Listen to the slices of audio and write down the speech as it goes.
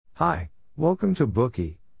Hi, welcome to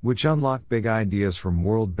Bookey, which unlock big ideas from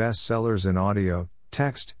world bestsellers in audio,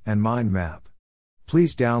 text, and mind map.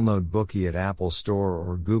 Please download Bookey at Apple Store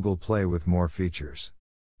or Google Play with more features.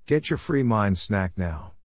 Get your free mind snack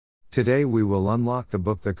now. Today we will unlock the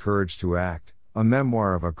book The Courage to Act, a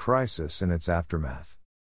memoir of a crisis and its aftermath.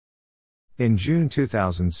 In June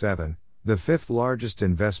 2007, the fifth largest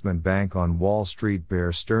investment bank on Wall Street,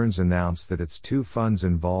 Bear Stearns, announced that its two funds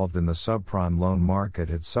involved in the subprime loan market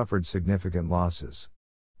had suffered significant losses.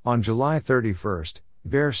 On July 31,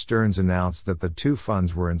 Bear Stearns announced that the two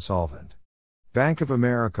funds were insolvent. Bank of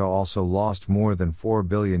America also lost more than $4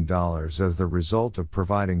 billion as the result of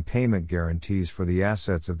providing payment guarantees for the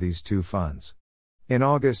assets of these two funds. In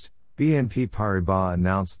August, BNP Paribas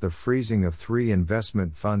announced the freezing of three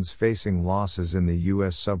investment funds facing losses in the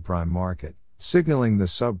U.S. subprime market, signaling the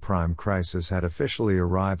subprime crisis had officially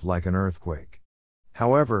arrived like an earthquake.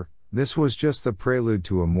 However, this was just the prelude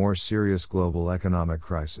to a more serious global economic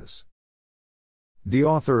crisis. The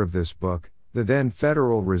author of this book, the then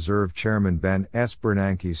Federal Reserve Chairman Ben S.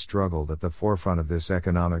 Bernanke, struggled at the forefront of this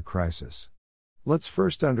economic crisis. Let's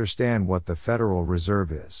first understand what the Federal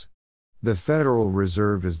Reserve is. The Federal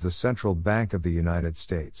Reserve is the central bank of the United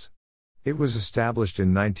States. It was established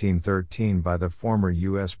in 1913 by the former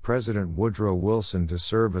U.S. President Woodrow Wilson to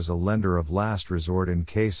serve as a lender of last resort in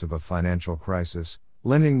case of a financial crisis,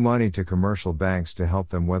 lending money to commercial banks to help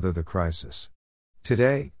them weather the crisis.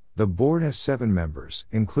 Today, the board has 7 members,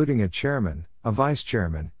 including a chairman, a vice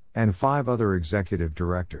chairman, and 5 other executive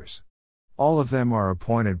directors. All of them are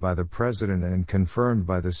appointed by the president and confirmed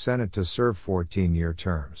by the Senate to serve 14-year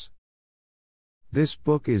terms. This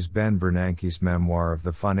book is Ben Bernanke's memoir of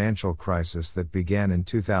the financial crisis that began in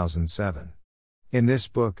 2007. In this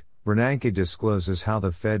book, Bernanke discloses how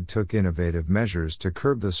the Fed took innovative measures to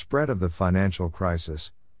curb the spread of the financial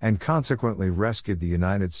crisis, and consequently rescued the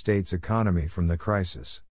United States economy from the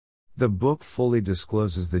crisis. The book fully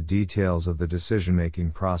discloses the details of the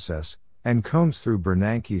decision-making process, and combs through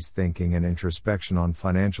Bernanke's thinking and introspection on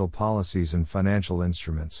financial policies and financial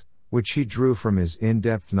instruments, which he drew from his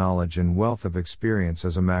in-depth knowledge and wealth of experience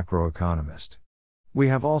as a macroeconomist. We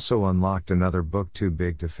have also unlocked another book, Too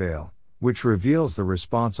Big to Fail, which reveals the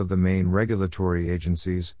response of the main regulatory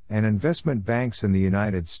agencies and investment banks in the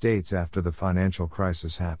United States after the financial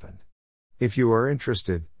crisis happened. If you are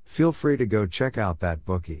interested, feel free to go check out that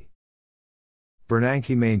Bookey.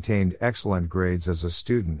 Bernanke maintained excellent grades as a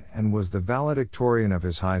student and was the valedictorian of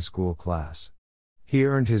his high school class. He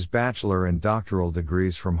earned his bachelor and doctoral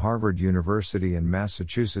degrees from Harvard University and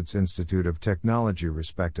Massachusetts Institute of Technology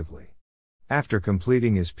respectively. After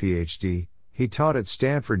completing his PhD, he taught at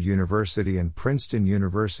Stanford University and Princeton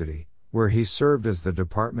University, where he served as the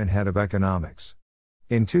department head of economics.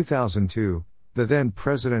 In 2002, the then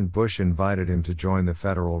President Bush invited him to join the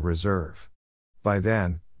Federal Reserve. By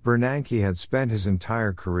then, Bernanke had spent his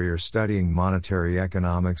entire career studying monetary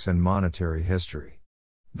economics and monetary history.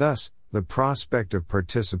 Thus, the prospect of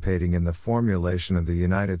participating in the formulation of the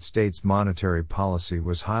United States monetary policy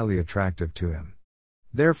was highly attractive to him.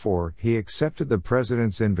 Therefore, he accepted the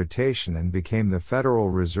president's invitation and became the Federal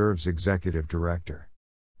Reserve's executive director.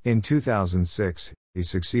 In 2006, he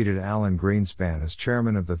succeeded Alan Greenspan as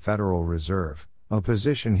chairman of the Federal Reserve, a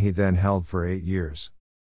position he then held for 8 years.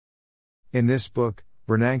 In this book,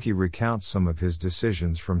 Bernanke recounts some of his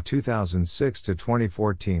decisions from 2006 to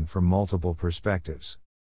 2014 from multiple perspectives.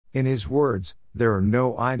 In his words, there are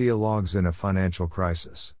no ideologues in a financial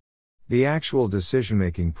crisis. The actual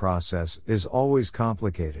decision-making process is always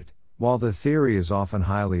complicated, while the theory is often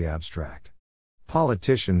highly abstract.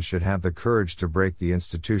 Politicians should have the courage to break the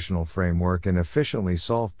institutional framework and efficiently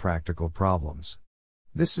solve practical problems.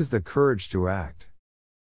 This is the courage to act.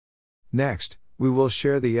 Next, we will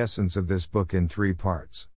share the essence of this book in 3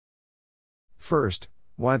 parts. First,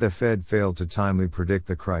 why the Fed failed to timely predict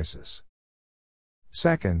the crisis.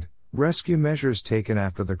 Second, rescue measures taken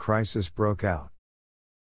after the crisis broke out.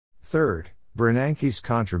 Third, Bernanke's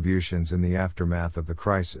contributions in the aftermath of the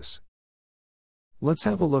crisis. Let's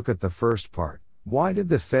have a look at the first part. Why did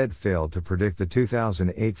the Fed fail to predict the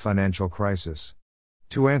 2008 financial crisis?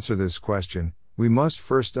 To answer this question, we must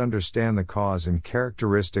first understand the cause and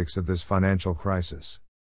characteristics of this financial crisis.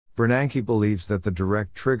 Bernanke believes that the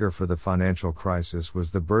direct trigger for the financial crisis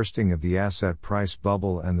was the bursting of the asset price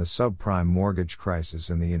bubble and the subprime mortgage crisis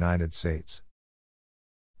in the United States.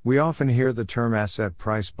 We often hear the term asset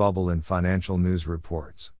price bubble in financial news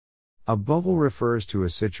reports. A bubble refers to a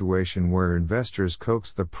situation where investors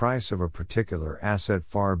coax the price of a particular asset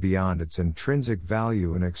far beyond its intrinsic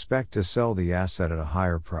value and expect to sell the asset at a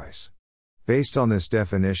higher price. Based on this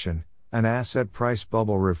definition, An asset price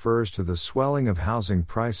bubble refers to the swelling of housing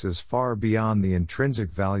prices far beyond the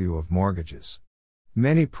intrinsic value of mortgages.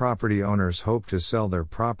 Many property owners hope to sell their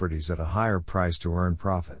properties at a higher price to earn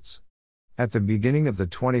profits. At the beginning of the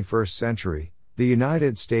 21st century, the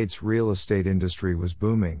United States real estate industry was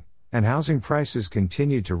booming, and housing prices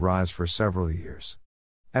continued to rise for several years.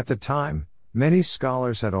 At the time, many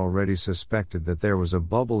scholars had already suspected that there was a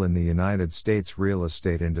bubble in the United States real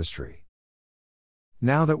estate industry.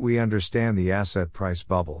 Now that we understand the asset price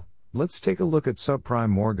bubble, let's take a look at subprime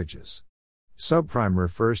mortgages. Subprime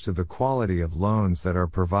refers to the quality of loans that are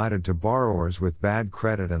provided to borrowers with bad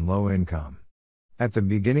credit and low income. At the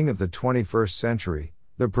beginning of the 21st century,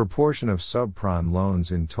 the proportion of subprime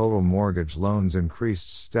loans in total mortgage loans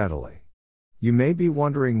increased steadily. You may be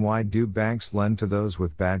wondering, why do banks lend to those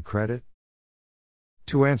with bad credit?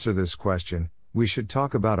 To answer this question, we should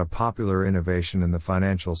talk about a popular innovation in the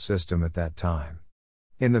financial system at that time.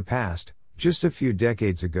 In the past, just a few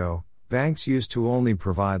decades ago, banks used to only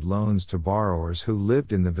provide loans to borrowers who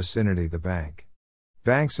lived in the vicinity of the bank.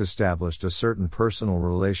 Banks established a certain personal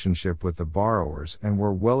relationship with the borrowers and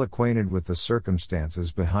were well acquainted with the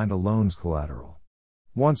circumstances behind a loan's collateral.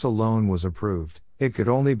 Once a loan was approved, it could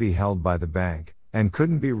only be held by the bank, and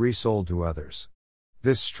couldn't be resold to others.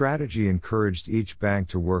 This strategy encouraged each bank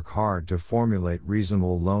to work hard to formulate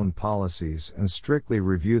reasonable loan policies and strictly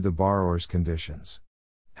review the borrower's conditions.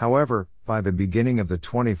 However, by the beginning of the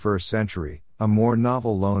 21st century, a more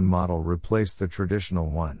novel loan model replaced the traditional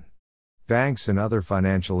one. Banks and other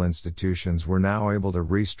financial institutions were now able to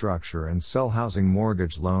restructure and sell housing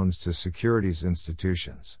mortgage loans to securities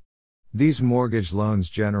institutions. These mortgage loans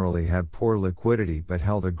generally had poor liquidity but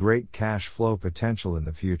held a great cash flow potential in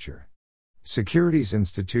the future. Securities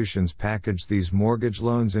institutions packaged these mortgage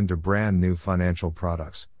loans into brand new financial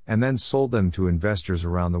products, and then sold them to investors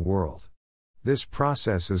around the world. This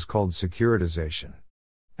process is called securitization.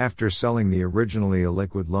 After selling the originally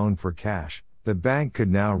illiquid loan for cash, the bank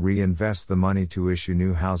could now reinvest the money to issue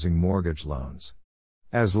new housing mortgage loans.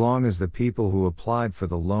 As long as the people who applied for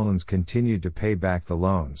the loans continued to pay back the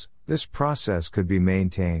loans, this process could be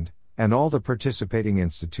maintained, and all the participating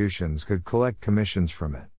institutions could collect commissions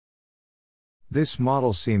from it. This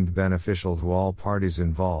model seemed beneficial to all parties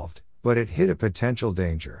involved, but it hid a potential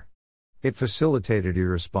danger. It facilitated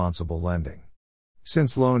irresponsible lending.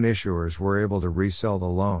 Since loan issuers were able to resell the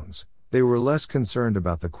loans, they were less concerned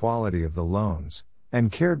about the quality of the loans,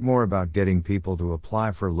 and cared more about getting people to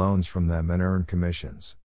apply for loans from them and earn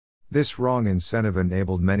commissions. This wrong incentive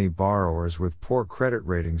enabled many borrowers with poor credit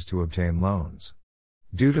ratings to obtain loans.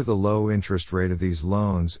 Due to the low interest rate of these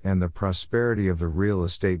loans and the prosperity of the real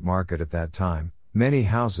estate market at that time, many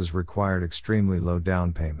houses required extremely low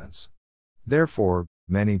down payments. Therefore,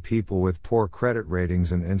 many people with poor credit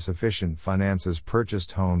ratings and insufficient finances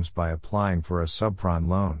purchased homes by applying for a subprime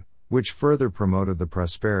loan, which further promoted the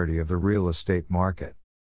prosperity of the real estate market.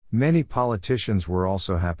 Many politicians were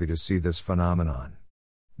also happy to see this phenomenon.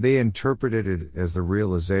 They interpreted it as the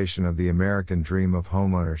realization of the American dream of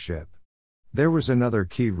homeownership. There was another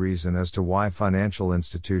key reason as to why financial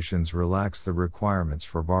institutions relaxed the requirements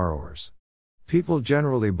for borrowers. People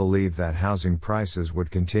generally believed that housing prices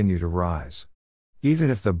would continue to rise.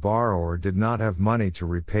 Even if the borrower did not have money to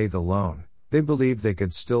repay the loan, they believed they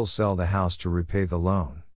could still sell the house to repay the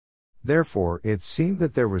loan. Therefore, it seemed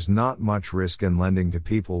that there was not much risk in lending to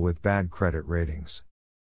people with bad credit ratings.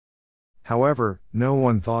 However, no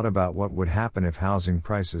one thought about what would happen if housing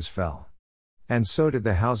prices fell. And so did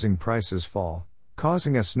the housing prices fall,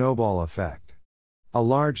 causing a snowball effect. A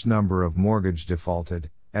large number of mortgage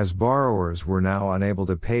defaulted, as borrowers were now unable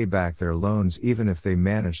to pay back their loans even if they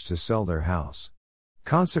managed to sell their house.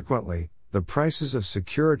 Consequently, the prices of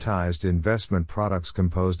securitized investment products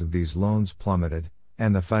composed of these loans plummeted,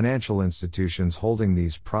 and the financial institutions holding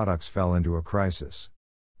these products fell into a crisis.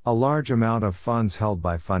 A large amount of funds held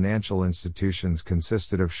by financial institutions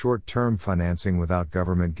consisted of short-term financing without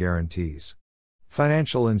government guarantees.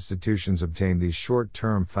 Financial institutions obtained these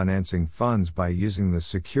short-term financing funds by using the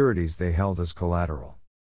securities they held as collateral.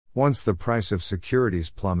 Once the price of securities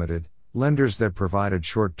plummeted, lenders that provided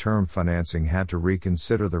short-term financing had to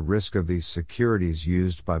reconsider the risk of these securities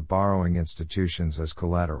used by borrowing institutions as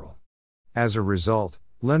collateral. As a result,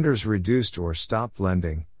 lenders reduced or stopped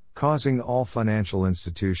lending, causing all financial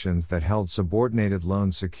institutions that held subordinated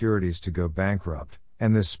loan securities to go bankrupt,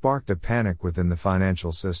 and this sparked a panic within the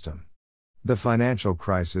financial system. The financial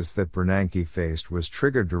crisis that Bernanke faced was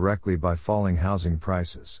triggered directly by falling housing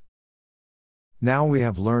prices. Now we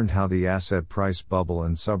have learned how the asset price bubble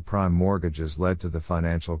and subprime mortgages led to the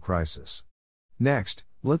financial crisis. Next,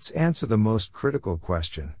 let's answer the most critical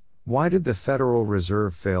question: Why did the Federal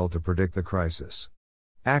Reserve fail to predict the crisis?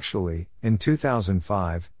 Actually, in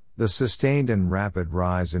 2005, the sustained and rapid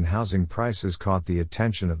rise in housing prices caught the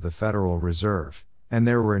attention of the Federal Reserve, and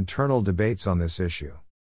there were internal debates on this issue.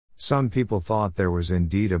 Some people thought there was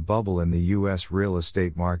indeed a bubble in the U.S. real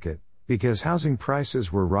estate market, because housing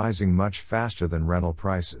prices were rising much faster than rental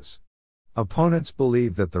prices. Opponents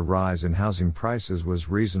believed that the rise in housing prices was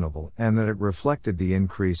reasonable and that it reflected the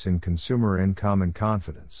increase in consumer income and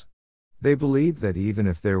confidence. They believed that even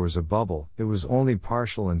if there was a bubble, it was only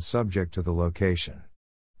partial and subject to the location.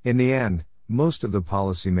 In the end, most of the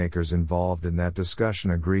policymakers involved in that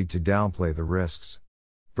discussion agreed to downplay the risks.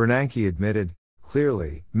 Bernanke admitted,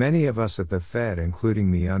 "Clearly, many of us at the Fed,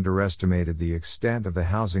 including me, underestimated the extent of the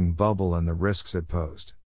housing bubble and the risks it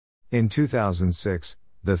posed." In 2006,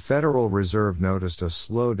 the Federal Reserve noticed a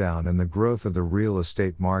slowdown in the growth of the real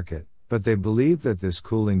estate market, but they believed that this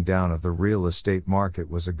cooling down of the real estate market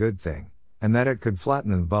was a good thing, and that it could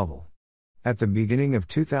flatten the bubble. At the beginning of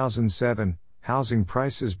 2007, housing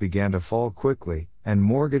prices began to fall quickly, and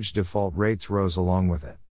mortgage default rates rose along with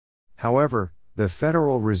it. However, the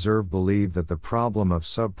Federal Reserve believed that the problem of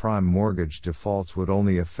subprime mortgage defaults would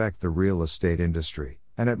only affect the real estate industry,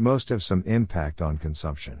 and at most have some impact on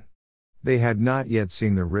consumption. They had not yet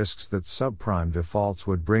seen the risks that subprime defaults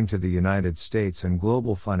would bring to the United States and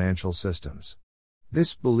global financial systems.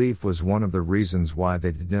 This belief was one of the reasons why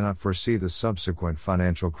they did not foresee the subsequent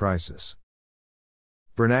financial crisis.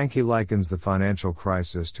 Bernanke likens the financial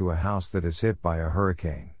crisis to a house that is hit by a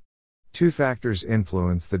hurricane. Two factors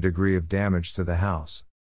influence the degree of damage to the house.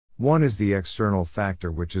 One is the external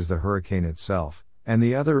factor, which is the hurricane itself, and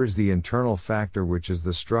the other is the internal factor, which is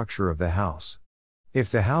the structure of the house. If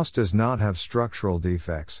the house does not have structural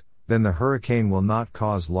defects, then the hurricane will not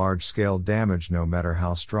cause large-scale damage no matter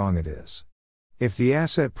how strong it is. If the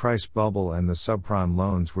asset price bubble and the subprime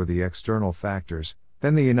loans were the external factors,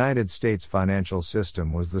 then the United States financial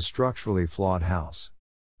system was the structurally flawed house.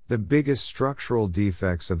 The biggest structural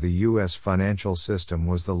defects of the U.S. financial system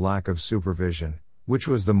was the lack of supervision, which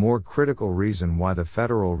was the more critical reason why the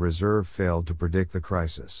Federal Reserve failed to predict the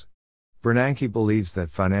crisis. Bernanke believes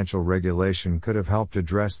that financial regulation could have helped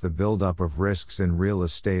address the buildup of risks in real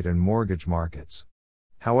estate and mortgage markets.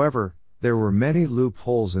 However, there were many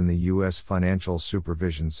loopholes in the U.S. financial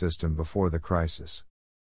supervision system before the crisis.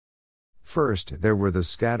 First, there were the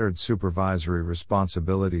scattered supervisory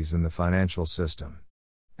responsibilities in the financial system.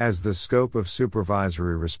 As the scope of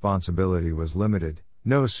supervisory responsibility was limited,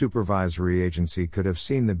 no supervisory agency could have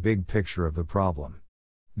seen the big picture of the problem.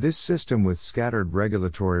 This system with scattered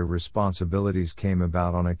regulatory responsibilities came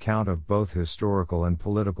about on account of both historical and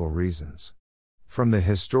political reasons. From the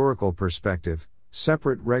historical perspective,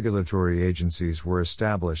 separate regulatory agencies were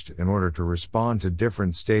established in order to respond to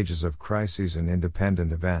different stages of crises and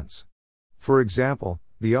independent events. For example,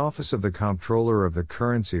 the Office of the Comptroller of the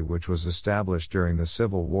Currency, which was established during the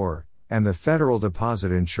Civil War, and the Federal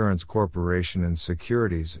Deposit Insurance Corporation and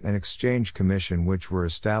Securities and Exchange Commission, which were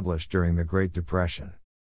established during the Great Depression.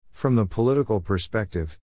 From the political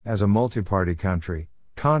perspective, as a multi-party country,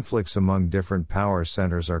 conflicts among different power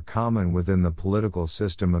centers are common within the political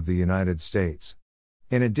system of the United States.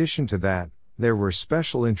 In addition to that, there were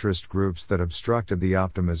special interest groups that obstructed the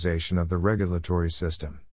optimization of the regulatory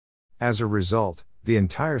system. As a result, the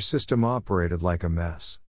entire system operated like a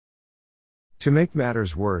mess. To make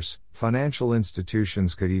matters worse, financial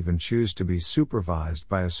institutions could even choose to be supervised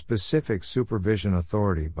by a specific supervision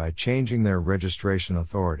authority by changing their registration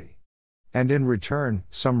authority. And in return,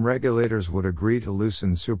 some regulators would agree to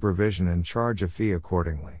loosen supervision and charge a fee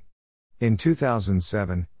accordingly. In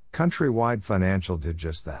 2007, Countrywide Financial did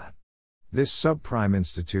just that. This subprime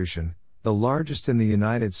institution, the largest in the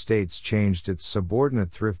United States, changed its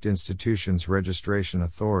subordinate Thrift Institutions Registration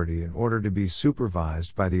Authority in order to be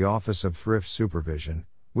supervised by the Office of Thrift Supervision,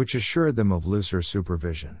 which assured them of looser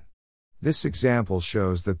supervision. This example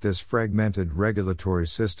shows that this fragmented regulatory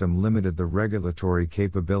system limited the regulatory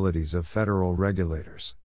capabilities of federal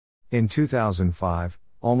regulators. In 2005,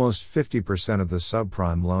 almost 50% of the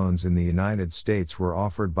subprime loans in the United States were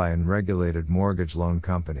offered by unregulated mortgage loan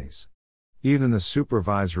companies. Even the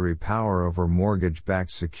supervisory power over mortgage-backed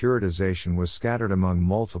securitization was scattered among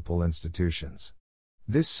multiple institutions.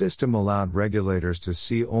 This system allowed regulators to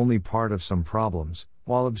see only part of some problems,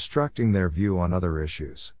 while obstructing their view on other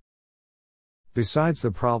issues. Besides the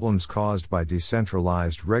problems caused by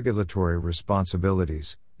decentralized regulatory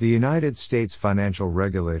responsibilities, the United States financial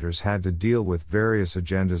regulators had to deal with various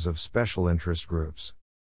agendas of special interest groups.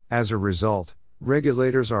 As a result,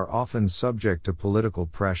 regulators are often subject to political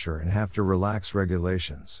pressure and have to relax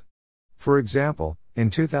regulations. For example, in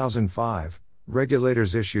 2005,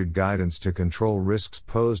 regulators issued guidance to control risks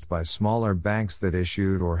posed by smaller banks that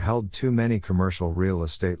issued or held too many commercial real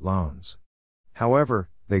estate loans. However,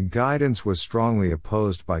 the guidance was strongly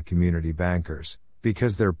opposed by community bankers,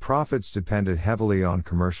 because their profits depended heavily on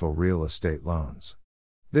commercial real estate loans.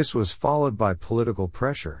 This was followed by political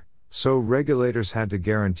pressure, so regulators had to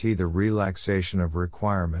guarantee the relaxation of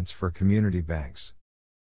requirements for community banks.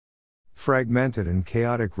 Fragmented and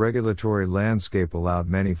chaotic regulatory landscape allowed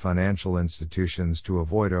many financial institutions to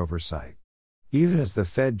avoid oversight. Even as the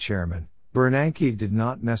Fed chairman, Bernanke did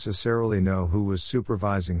not necessarily know who was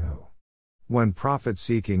supervising who. When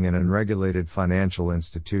profit-seeking and unregulated financial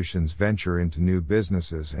institutions venture into new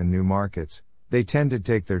businesses and new markets, they tend to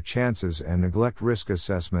take their chances and neglect risk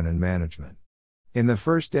assessment and management. In the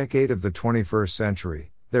first decade of the 21st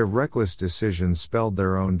century, their reckless decisions spelled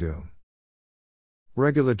their own doom.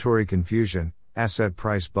 Regulatory confusion, asset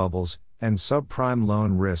price bubbles, and subprime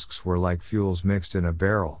loan risks were like fuels mixed in a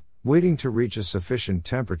barrel, waiting to reach a sufficient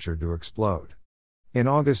temperature to explode. In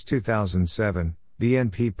August 2007,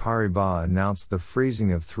 BNP Paribas announced the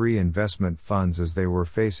freezing of 3 investment funds as they were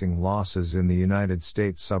facing losses in the United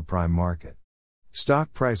States subprime market.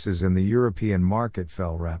 Stock prices in the European market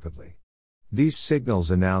fell rapidly. These signals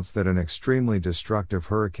announced that an extremely destructive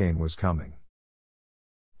hurricane was coming.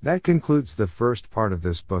 That concludes the first part of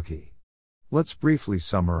this bookie. Let's briefly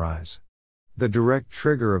summarize. The direct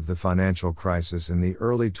trigger of the financial crisis in the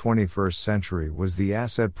early 21st century was the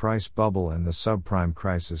asset price bubble and the subprime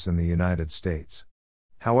crisis in the United States.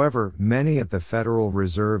 However, many at the Federal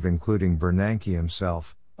Reserve, including Bernanke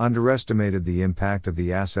himself, underestimated the impact of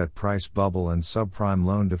the asset price bubble and subprime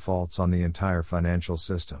loan defaults on the entire financial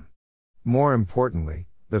system. More importantly,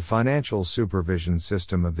 the financial supervision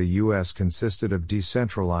system of the U.S. consisted of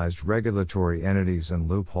decentralized regulatory entities and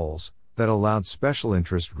loopholes that allowed special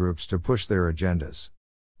interest groups to push their agendas.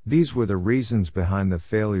 These were the reasons behind the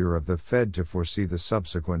failure of the Fed to foresee the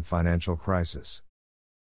subsequent financial crisis.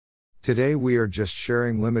 Today we are just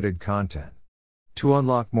sharing limited content. To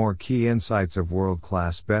unlock more key insights of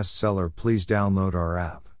world-class bestseller, please download our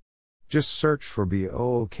app. Just search for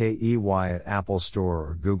BOOKEY at Apple Store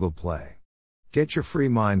or Google Play. Get your free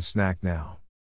mind snack now.